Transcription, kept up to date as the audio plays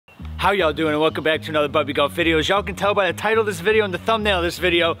How y'all doing, and welcome back to another Bubby Golf video. As y'all can tell by the title of this video and the thumbnail of this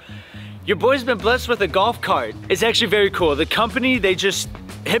video, your boy's been blessed with a golf cart. It's actually very cool. The company, they just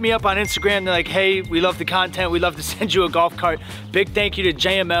hit me up on Instagram. They're like, hey, we love the content. We'd love to send you a golf cart. Big thank you to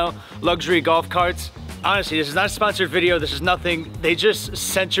JML Luxury Golf Carts. Honestly, this is not a sponsored video. This is nothing. They just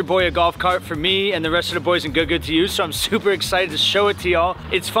sent your boy a golf cart for me and the rest of the boys in Good to use. So I'm super excited to show it to y'all.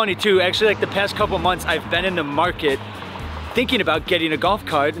 It's funny too. Actually, like the past couple months, I've been in the market thinking about getting a golf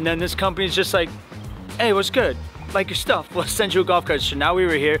cart, and then this company's just like, hey, what's good? Like your stuff, we'll send you a golf cart. So now we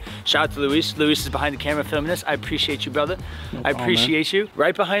were here. Shout out to Luis. Luis is behind the camera filming this. I appreciate you, brother. I appreciate you.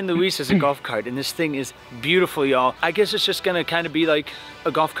 Right behind Luis is a golf cart, and this thing is beautiful, y'all. I guess it's just gonna kind of be like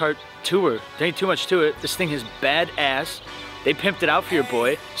a golf cart tour. There ain't too much to it. This thing is badass. They pimped it out for your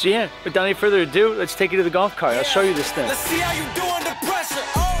boy. So yeah, without any further ado, let's take you to the golf cart. I'll show you this thing. Let's see how you do under pressure.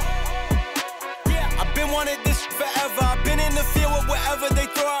 Yeah, I've been wanting this forever. I've been in the field with whatever they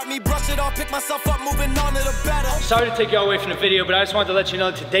throw at me. Brush it off, pick myself up, moving on to the better. Sorry to take y'all away from the video, but I just wanted to let you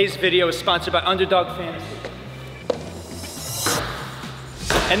know that today's video is sponsored by Underdog Fantasy.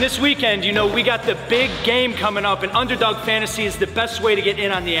 And this weekend, you know, we got the big game coming up, and Underdog Fantasy is the best way to get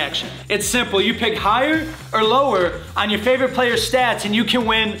in on the action. It's simple. You pick higher or lower on your favorite player's stats, and you can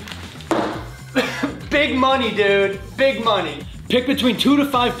win big money, dude. Big money. Pick between 2 to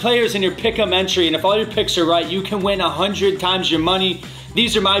 5 players in your pick'em entry, and if all your picks are right, you can win 100 times your money.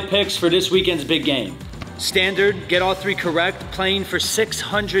 These are my picks for this weekend's big game. Standard, get all 3 correct, playing for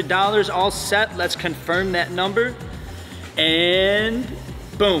 $600, all set. Let's confirm that number. And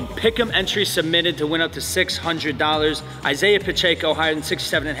boom, pick'em entry submitted to win up to $600. Isaiah Pacheco higher than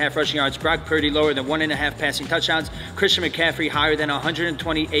 67.5 rushing yards. Brock Purdy lower than 1.5 passing touchdowns. Christian McCaffrey higher than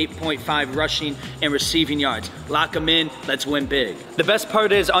 128.5 rushing and receiving yards. Lock them in, let's win big. The best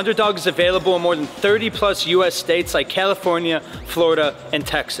part is Underdog is available in more than 30 plus US states like California, Florida, and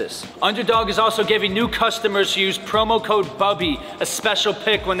Texas. Underdog is also giving new customers who use promo code BUBBY a special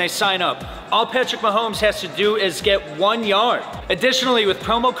pick when they sign up. All Patrick Mahomes has to do is get 1 yard. Additionally, with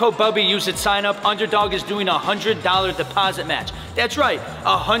promo code BUBBY used at sign up, Underdog is doing a $100 deposit match. That's right,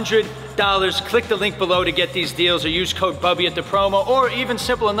 $100. Click the link below to get these deals, or use code BUBBY at the promo, or even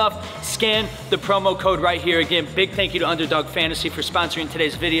simple enough, scan the promo code right here. Again, big thank you to Underdog Fantasy for sponsoring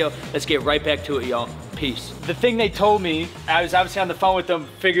today's video. Let's get right back to it, y'all. Peace. The thing they told me, I was obviously on the phone with them,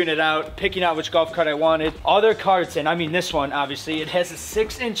 figuring it out, picking out which golf cart I wanted. All their carts, and I mean this one, obviously, it has a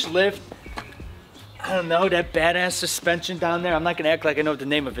 6-inch lift. I don't know, that badass suspension down there. I'm not gonna act like I know what the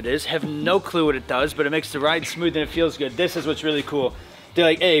name of it is. Have no clue what it does, but it makes the ride smooth and it feels good. This is what's really cool. They're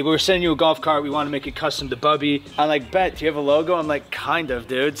like, hey, we're sending you a golf cart. We want to make it custom to Bubby. I'm like, bet, do you have a logo? I'm like, kind of,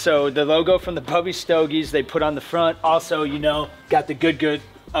 dude. So the logo from the Bubby Stogies, they put on the front. Also, you know, got the good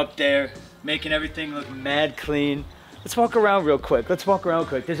up there, making everything look mad clean. Let's walk around real quick. Let's walk around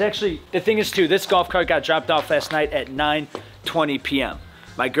quick. There's actually, the thing is too, this golf cart got dropped off last night at 9:20 p.m.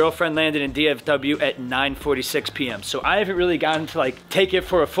 My girlfriend landed in DFW at 9:46 p.m. So I haven't really gotten to like take it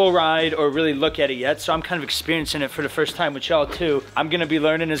for a full ride or really look at it yet. So I'm kind of experiencing it for the first time with y'all too. I'm gonna be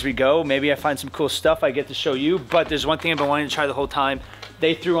learning as we go. Maybe I find some cool stuff I get to show you, but there's one thing I've been wanting to try the whole time.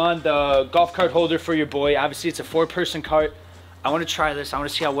 They threw on the golf cart holder for your boy. Obviously it's a 4-person cart. I wanna try this. I wanna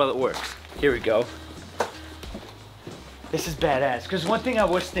see how well it works. Here we go. This is badass. Cause one thing I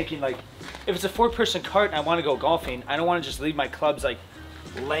was thinking, like, if it's a 4-person cart and I wanna go golfing, I don't wanna just leave my clubs like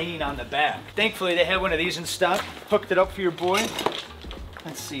laying on the back. Thankfully they had one of these in stock, hooked it up for your boy.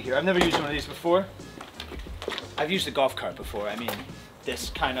 Let's see here, I've never used one of these before. I've used a golf cart before, I mean this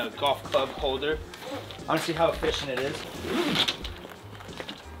kind of golf club holder. I want to see how efficient it is.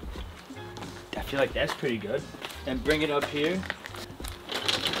 I feel like that's pretty good. And bring it up here.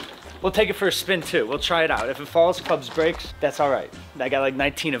 We'll take it for a spin too. We'll try it out. If it falls, clubs breaks, that's all right. I got like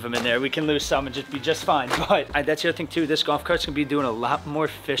 19 of them in there. We can lose some and just be just fine. But that's the other thing too. This golf cart's gonna be doing a lot more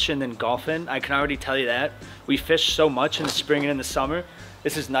fishing than golfing. I can already tell you that. We fish so much in the spring and in the summer.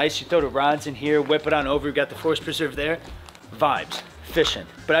 This is nice. You throw the rods in here, whip it on over. You got the force preserve there. Vibes, fishing.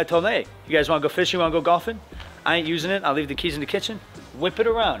 But I told them, hey, you guys wanna go fishing? You wanna go golfing? I ain't using it. I'll leave the keys in the kitchen. Whip it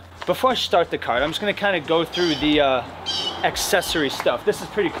around. Before I start the cart, I'm just gonna kind of go through the accessory stuff. This is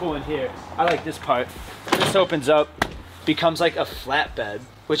pretty cool in here. I like this part. This opens up, becomes like a flatbed,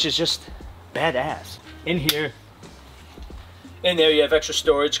 which is just badass. In here, in there you have extra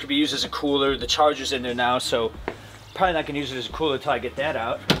storage, could be used as a cooler. The charger's in there now, so probably not gonna use it as a cooler until I get that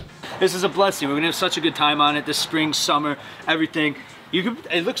out. This is a blessing. We're gonna have such a good time on it this spring, summer, everything. You could,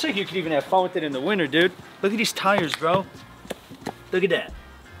 it looks like you could even have fun with it in the winter, dude. Look at these tires, bro. Look at that.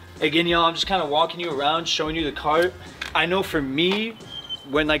 Again, y'all, I'm just kind of walking you around, showing you the cart. I know for me,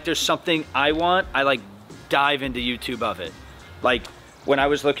 when like there's something I want, I like dive into YouTube of it. Like when I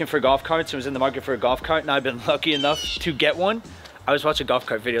was looking for golf carts and was in the market for a golf cart, and I've been lucky enough to get one, I was watching golf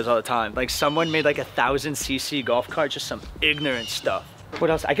cart videos all the time. Like someone made like a 1000cc golf cart, just some ignorant stuff. What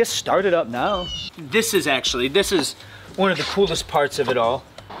else? I guess start it up now. This is one of the coolest parts of it all.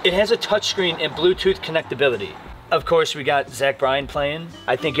 It has a touchscreen and Bluetooth connectability. Of course, we got Zach Bryan playing.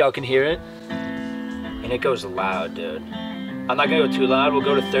 I think y'all can hear it. And it goes loud, dude. I'm not gonna go too loud. We'll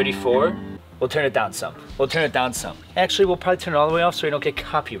go to 34. We'll turn it down some. Actually, we'll probably turn it all the way off so we don't get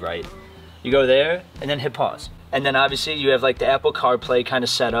copyright. You go there and then hit pause. And then obviously you have like the Apple CarPlay kind of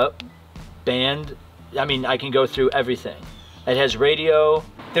set up. Band. I mean, I can go through everything. It has radio.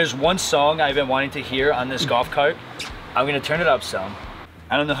 There's one song I've been wanting to hear on this golf cart. I'm gonna turn it up some.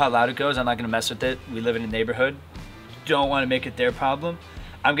 I don't know how loud it goes. I'm not gonna mess with it. We live in a neighborhood. Don't want to make it their problem.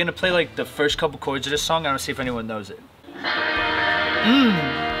 I'm gonna play like the first couple chords of this song. I don't see if anyone knows it.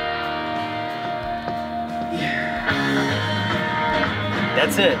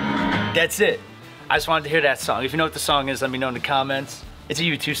 That's it. I just wanted to hear that song. If you know what the song is, let me know in the comments. It's a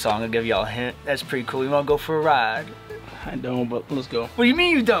U2 song. I'll give y'all a hint. That's pretty cool. You wanna go for a ride? I don't, but let's go. What do you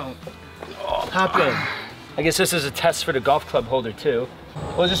mean you don't? Hop in. I guess this is a test for the golf club holder too.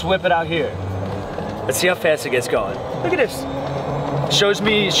 We'll just whip it out here. Let's see how fast it gets going. Look at this. Shows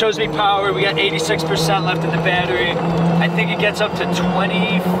me power. We got 86% left in the battery. I think it gets up to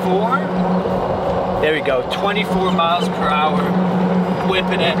 24. There we go, 24 miles per hour.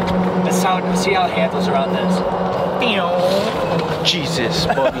 Whipping it. Let's see how it handles around this. Jesus,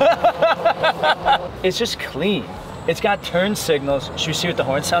 Bobby. It's just clean. It's got turn signals. Should we see what the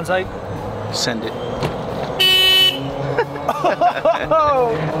horn sounds like? Send it.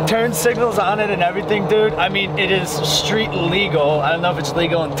 Turn signals on it and everything, dude. I mean, it is street legal. I don't know if it's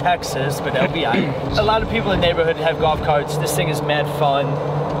legal in Texas, but that'll be a lot of people in the neighborhood have golf carts. This thing is mad fun.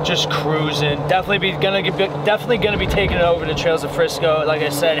 Just cruising. Definitely gonna be taking it over to Trails of Frisco. Like I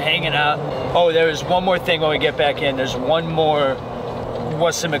said, hanging out. Oh, there's one more thing when we get back in. There's one more.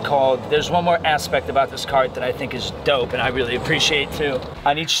 What's it called? There's one more aspect about this cart that I think is dope and I really appreciate too.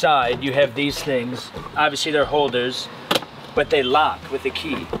 On each side, you have these things. Obviously, they're holders, but they lock with a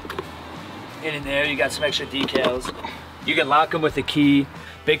key. And in there, you got some extra decals. You can lock them with a key.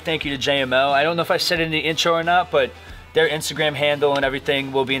 Big thank you to JML. I don't know if I said it in the intro or not, but their Instagram handle and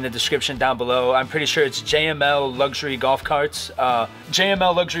everything will be in the description down below. I'm pretty sure it's JML Luxury Golf Carts,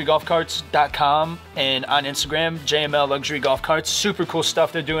 JMLLuxuryGolfCarts.com, and on Instagram, JML Luxury Golf Carts. Super cool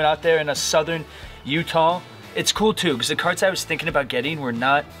stuff they're doing out there in southern Utah. It's cool too, because the carts I was thinking about getting were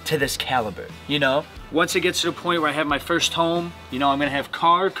not to this caliber, you know? Once it gets to the point where I have my first home, you know, I'm gonna have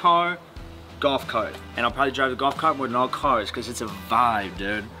car, golf cart. And I'll probably drive the golf cart more than all cars, because it's a vibe,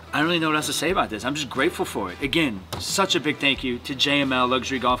 dude. I don't really know what else to say about this. I'm just grateful for it. Again, such a big thank you to JML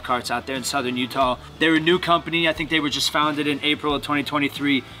Luxury Golf Carts out there in southern Utah. They're a new company. I think they were just founded in April of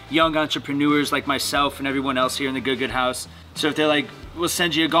 2023. Young entrepreneurs like myself and everyone else here in the Good House. So if they're like, we'll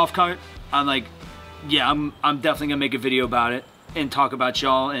send you a golf cart, I'm like, yeah, I'm definitely gonna make a video about it and talk about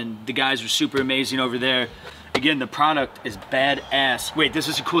y'all. And the guys are super amazing over there. Again, the product is badass. Wait, this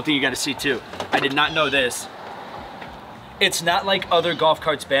is a cool thing you gotta see too. I did not know this. It's not like other golf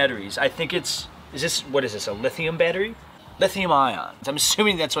carts batteries. I think what is this, a lithium battery? Lithium ions. I'm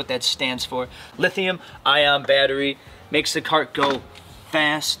assuming that's what that stands for. Lithium ion battery makes the cart go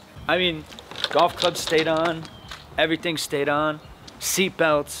fast. I mean, golf clubs stayed on, everything stayed on, seat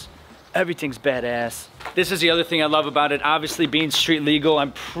belts, everything's badass. This is the other thing I love about it. Obviously being street legal,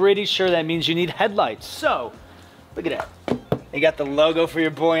 I'm pretty sure that means you need headlights. So, look at that. They got the logo for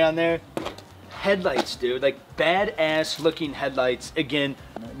your boy on there. Headlights, dude, like badass looking headlights. Again,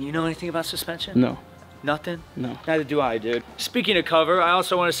 you know anything about suspension? No. Nothing? No. Neither do I, dude. Speaking of cover, I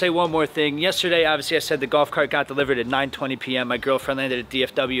also want to say one more thing. Yesterday, obviously, I said the golf cart got delivered at 9:20 p.m. My girlfriend landed at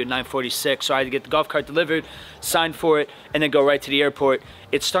DFW at 9:46, so I had to get the golf cart delivered, sign for it, and then go right to the airport.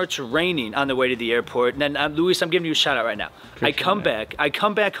 It starts raining on the way to the airport, and then, Luis, I'm giving you a shout out right now. I come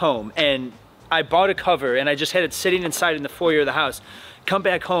back home, and I bought a cover, and I just had it sitting inside in the foyer of the house. Come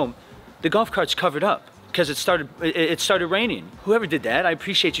back home. The golf cart's covered up because it started raining. Whoever did that, I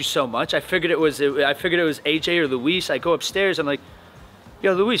appreciate you so much. I figured it was AJ or Luis. I go upstairs, I'm like,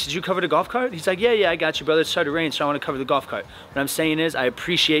 yo, Luis, did you cover the golf cart? He's like, yeah, I got you, brother. It started raining, so I want to cover the golf cart. What I'm saying is, I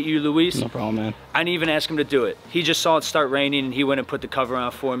appreciate you, Luis. No problem, man. I didn't even ask him to do it. He just saw it start raining and he went and put the cover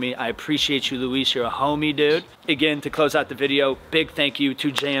on for me. I appreciate you, Luis. You're a homie, dude. Again, to close out the video, big thank you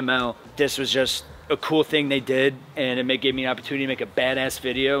to JML. This was just a cool thing they did, and it gave me an opportunity to make a badass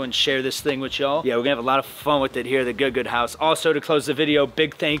video and share this thing with y'all. Yeah, we're gonna have a lot of fun with it here at the Good Good House. Also, to close the video,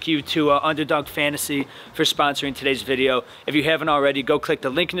 big thank you to Underdog Fantasy for sponsoring today's video. If you haven't already, go click the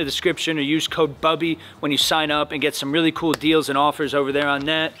link in the description or use code BUBBY when you sign up and get some really cool deals and offers over there on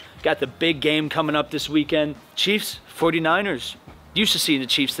that. Got the big game coming up this weekend. Chiefs, 49ers. Used to see the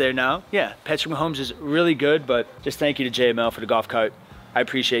Chiefs there now. Yeah, Patrick Mahomes is really good, but just thank you to JML for the golf cart. I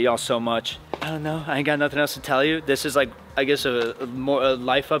appreciate y'all so much. I don't know, I ain't got nothing else to tell you. This is like, I guess a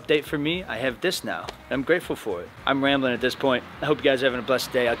life update for me. I have this now. I'm grateful for it. I'm rambling at this point. I hope you guys are having a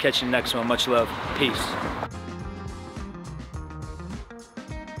blessed day. I'll catch you in the next one. Much love. Peace.